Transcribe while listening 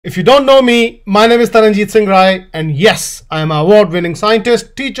If you don't know me, my name is Taranjeet Singh Rai, and yes, I am an award-winning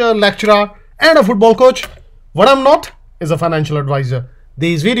scientist, teacher, lecturer, and a football coach. What I'm not is a financial advisor.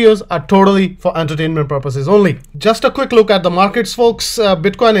 These videos are totally for entertainment purposes only. Just a quick look at the markets, folks.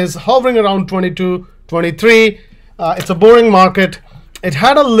 Bitcoin is hovering around 22, 23. It's a boring market. It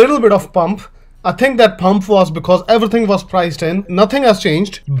had a little bit of pump. I think that pump was because everything was priced in. Nothing has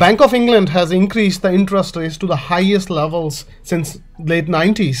changed. Bank of England has increased the interest rates to the highest levels since late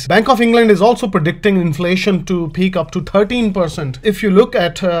 90s. Bank of England is also predicting inflation to peak up to 13%. If you look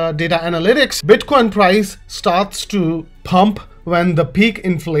at data analytics, Bitcoin price starts to pump when the peak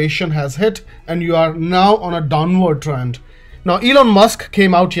inflation has hit and you are now on a downward trend. Now, Elon Musk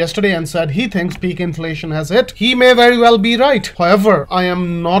came out yesterday and said he thinks peak inflation has hit. He may very well be right. However, I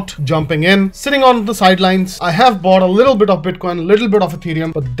am not jumping in. Sitting on the sidelines, I have bought a little bit of Bitcoin, a little bit of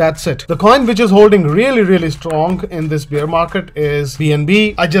Ethereum, but that's it. The coin which is holding really strong in this bear market is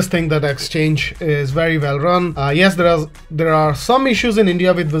BNB. I just think that exchange is very well run. Yes, there are some issues in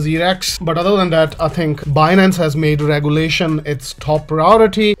India with WazirX, but other than that, I think Binance has made regulation its top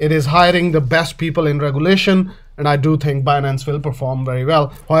priority. It is hiring the best people in regulation, and I do think Binance will perform very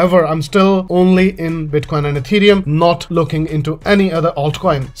well. However, I'm still only in Bitcoin and Ethereum, not looking into any other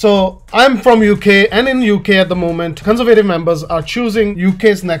altcoin. So I'm from UK, and in UK at the moment, conservative members are choosing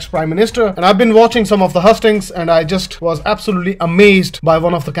UK's next prime minister. And I've been watching some of the hustings, and I just was absolutely amazed by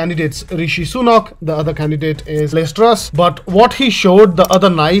one of the candidates, Rishi Sunak. The other candidate is Liz Truss. But what he showed the other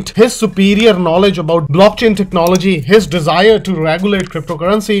night, his superior knowledge about blockchain technology, his desire to regulate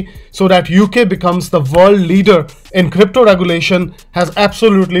cryptocurrency so that UK becomes the world leader in crypto regulation, has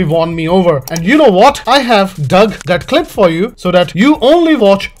absolutely won me over. And you know what? I have dug that clip for you so that you only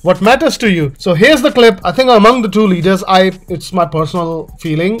watch what matters to you. So here's the clip. I think among the two leaders, it's my personal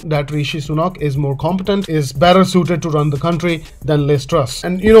feeling that Rishi Sunak is more competent, is better suited to run the country than Liz Truss.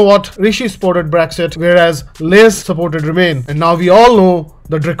 And you know what? Rishi supported Brexit, whereas Liz supported Remain. And now we all know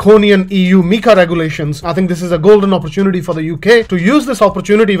the draconian EU MiCA regulations. I think this is a golden opportunity for the UK to use this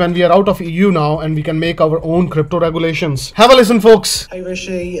opportunity when we are out of EU now and we can make our own crypto regulations. Have a listen, folks. Hey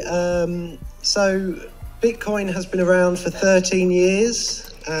Rishi, so Bitcoin has been around for 13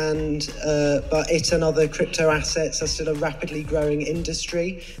 years, and but it and other crypto assets are still a rapidly growing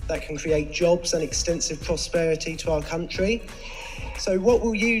industry that can create jobs and extensive prosperity to our country. So what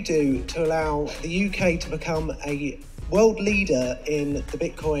will you do to allow the UK to become a world leader in the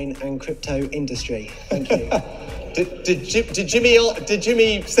Bitcoin and crypto industry? Thank you. Did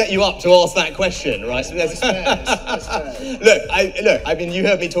Jimmy set you up to ask that question, right? That's fair. Look, I mean, you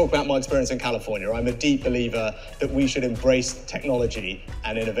heard me talk about my experience in California. I'm a deep believer that we should embrace technology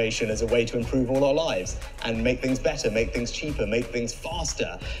and innovation as a way to improve all our lives and make things better, make things cheaper, make things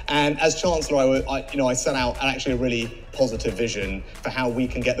faster. And as Chancellor, I set out actually a really positive vision for how we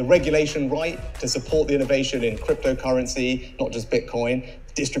can get the regulation right to support the innovation in cryptocurrency, not just Bitcoin,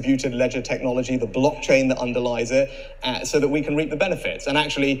 distributed ledger technology, the blockchain that underlies it, so that we can reap the benefits. And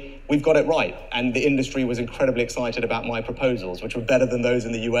actually, we've got it right. And the industry was incredibly excited about my proposals, which were better than those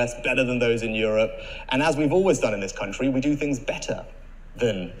in the US, better than those in Europe. And as we've always done in this country, we do things better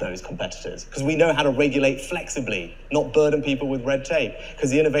than those competitors, because we know how to regulate flexibly, not burden people with red tape, because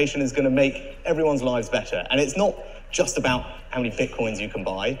the innovation is going to make everyone's lives better. And it's not just about how many Bitcoins you can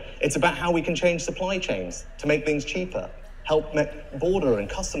buy. It's about how we can change supply chains to make things cheaper, help make border and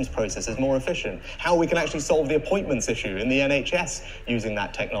customs processes more efficient, how we can actually solve the appointments issue in the NHS using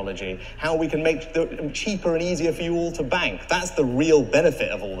that technology, how we can make it cheaper and easier for you all to bank. That's the real benefit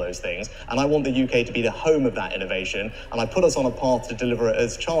of all those things. And I want the UK to be the home of that innovation. And I put us on a path to deliver it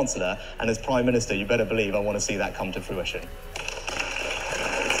as Chancellor, and as Prime Minister, you better believe I want to see that come to fruition.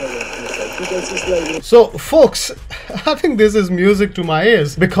 So folks, I think this is music to my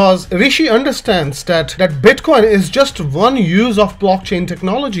ears, because Rishi understands that Bitcoin is just one use of blockchain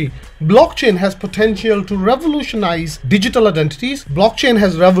technology. Blockchain has potential to revolutionize digital identities. Blockchain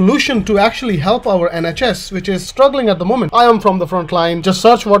has revolution to actually help our NHS, which is struggling at the moment. I am from the front line. Just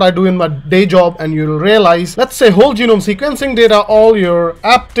search what I do in my day job and you'll realize, let's say whole genome sequencing data, all your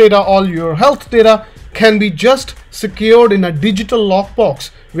app data, all your health data can be just secured in a digital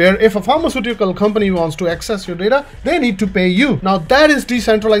lockbox, where if a pharmaceutical company wants to access your data, they need to pay you. Now that is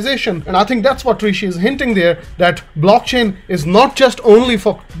decentralization, and I think that's what Rishi is hinting there, that blockchain is not just only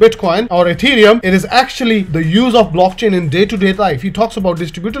for Bitcoin or Ethereum, it is actually the use of blockchain in day-to-day life. He talks about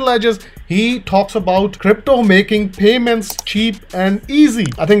distributed ledgers, he talks about crypto making payments cheap and easy.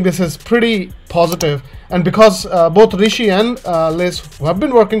 I think this is pretty positive. And because both Rishi and Liz have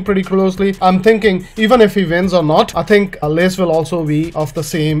been working pretty closely, I'm thinking even if he wins or not, not. I think Lace will also be of the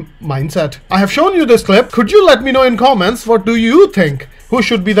same mindset. I have shown you this clip. Could you let me know in comments, what do you think? Who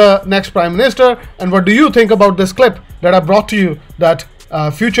should be the next Prime Minister? And what do you think about this clip that I brought to you, that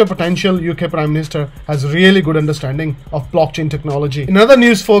future potential UK Prime Minister has really good understanding of blockchain technology. In other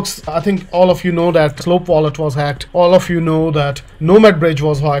news, folks, I think all of you know that Slope Wallet was hacked. All of you know that Nomad Bridge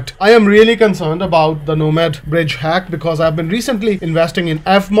was hacked. I am really concerned about the Nomad Bridge hack because I've been recently investing in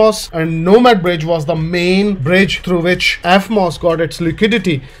FMOS, and Nomad Bridge was the main bridge through which FMOS got its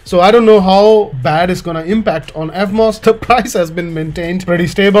liquidity. So I don't know how bad it's going to impact on FMOS. The price has been maintained pretty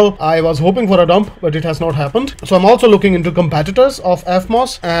stable. I was hoping for a dump, but it has not happened. So I'm also looking into competitors of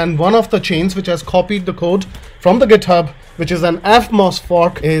FMOS, and one of the chains which has copied the code from the GitHub, which is an FMOS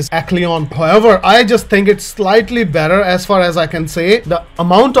fork, is Acleon. However, I just think it's slightly better as far as I can say. The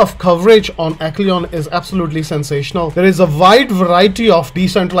amount of coverage on Acleon is absolutely sensational. There is a wide variety of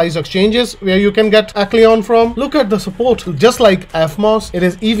decentralized exchanges where you can get Acleon from. Look at the support. Just like FMOS, it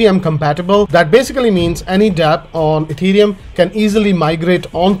is EVM compatible. That basically means any dApp on Ethereum can easily migrate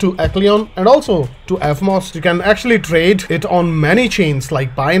onto Acleon, and also to FMOS. You can actually trade it on many chains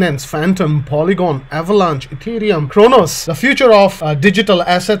like Binance, Phantom, Polygon, Avalanche, Ethereum, Kronos. The future of digital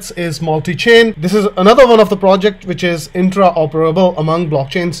assets is multi-chain. This is another one of the project which is intra-operable among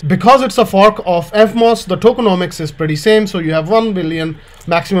blockchains. Because it's a fork of FMOS, the tokenomics is pretty same. So you have 1 billion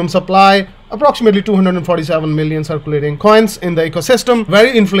maximum supply, approximately 247 million circulating coins in the ecosystem.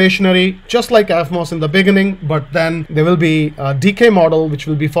 Very inflationary, just like FMOS in the beginning, but then there will be a decay model which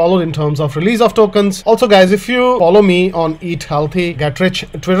will be followed in terms of release of tokens. Also guys, if you follow me on Eat Healthy, Get Rich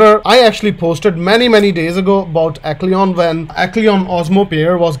Twitter, I actually posted many days ago about Acleon when Acleon Osmo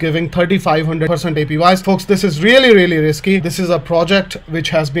pair was giving 3500% APYs. Folks, this is really risky. This is a project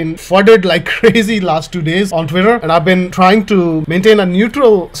which has been flooded like crazy last 2 days on Twitter, and I've been trying to maintain a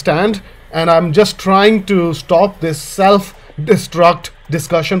neutral stand, and I'm just trying to stop this self-destruct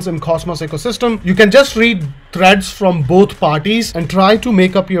discussions in Cosmos ecosystem. You can just read threads from both parties and try to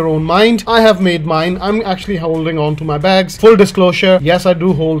make up your own mind. I have made mine. I'm actually holding on to my bags. Full disclosure, yes, I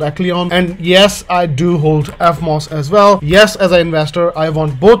do hold Acleon, and yes, I do hold FMOS as well. Yes, as an investor, I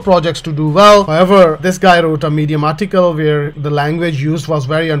want both projects to do well. However, this guy wrote a Medium article where the language used was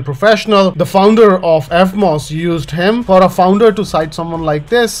very unprofessional. The founder of FMOS used him. For a founder to cite someone like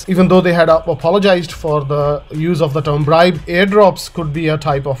this, even though they had apologized for the use of the term bribe, airdrops could be a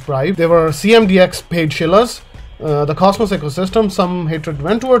type of bribe. They were CMDX paid shillers. The Cosmos ecosystem, some hatred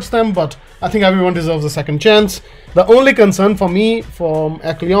went towards them, but I think everyone deserves a second chance. The only concern for me from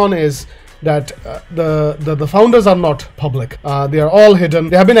Acleon is that the founders are not public. They are all hidden.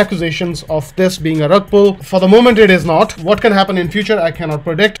 There have been accusations of this being a rug pull. For the moment, it is not. What can happen in future, I cannot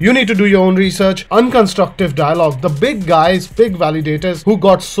predict. You need to do your own research. Unconstructive dialogue. The big guys, big validators who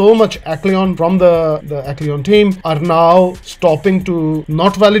got so much Acleon from the Acleon team are now stopping to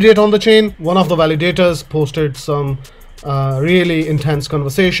not validate on the chain. One of the validators posted some really intense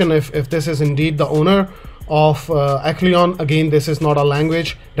conversation. If this is indeed the owner of Acleon, again, this is not a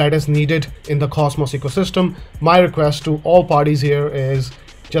language that is needed in the Cosmos ecosystem. My request to all parties here is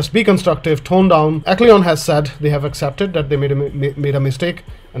just be constructive, tone down. Acleon has said they have accepted that they made a mistake,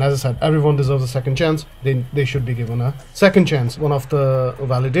 and as I said, everyone deserves a second chance. They should be given a second chance. One of the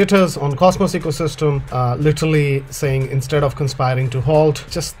validators on Cosmos ecosystem literally saying, instead of conspiring to halt,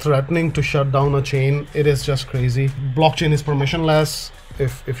 just threatening to shut down a chain. It is just crazy. Blockchain is permissionless.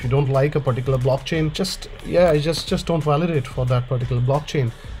 If you don't like a particular blockchain, just don't validate for that particular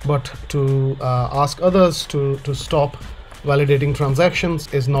blockchain. But to ask others to stop validating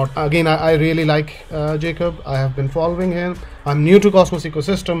transactions is not. Again, I really like Jacob. I have been following him. I'm new to Cosmos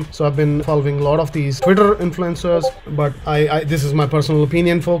ecosystem, so I've been following a lot of these Twitter influencers, but this is my personal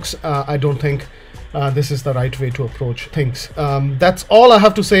opinion, folks. I don't think this is the right way to approach things. That's all I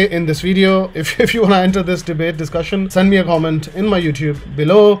have to say in this video. If you want to enter this debate discussion, send me a comment in my YouTube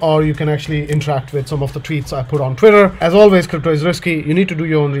below, or you can actually interact with some of the tweets I put on Twitter. As always, crypto is risky. You need to do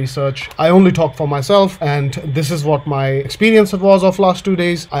your own research. I only talk for myself, and this is what my experience was of last 2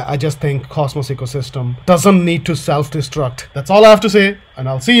 days. I just think Cosmos ecosystem doesn't need to self-destruct. That's all I have to say, and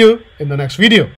I'll see you in the next video.